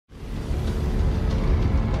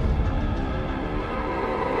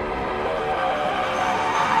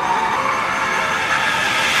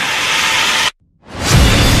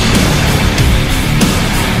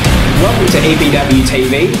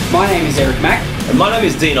EPWTV. My name is Eric Mack. And my name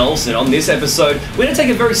is Dean Olsen. On this episode, we're going to take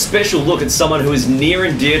a very special look at someone who is near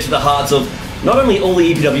and dear to the hearts of not only all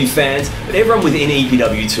the EPW fans, but everyone within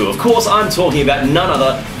EPW too. Of course, I'm talking about none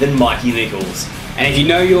other than Mikey Nicholls. And if you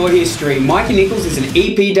know your history, Mikey Nicholls is an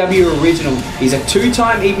EPW original. He's a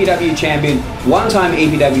two-time EPW champion, one-time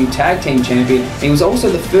EPW tag team champion, and he was also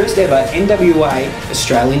the first ever NWA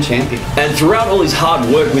Australian champion. And throughout all his hard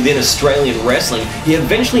work within Australian wrestling, he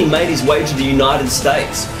eventually made his way to the United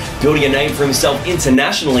States. Building a name for himself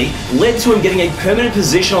internationally led to him getting a permanent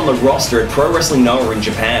position on the roster at Pro Wrestling Noah in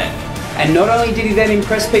Japan. And not only did he then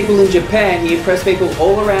impress people in Japan, he impressed people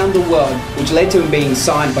all around the world, which led to him being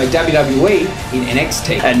signed by WWE in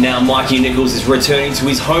NXT. And now Mikey Nicholls is returning to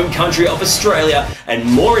his home country of Australia, and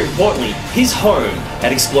more importantly, his home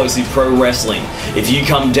at Explosive Pro Wrestling. If you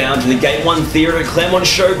come down to the Gate 1 Theatre at Claremont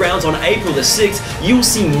Showgrounds on April the 6th, you'll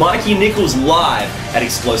see Mikey Nicholls live at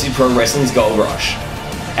Explosive Pro Wrestling's Goldrush.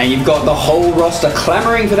 And you've got the whole roster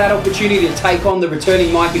clamouring for that opportunity to take on the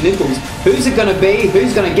returning Mikey Nicholls. Who's it going to be?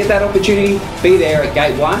 Who's going to get that opportunity? Be there at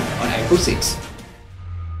Gate 1 on April 6th.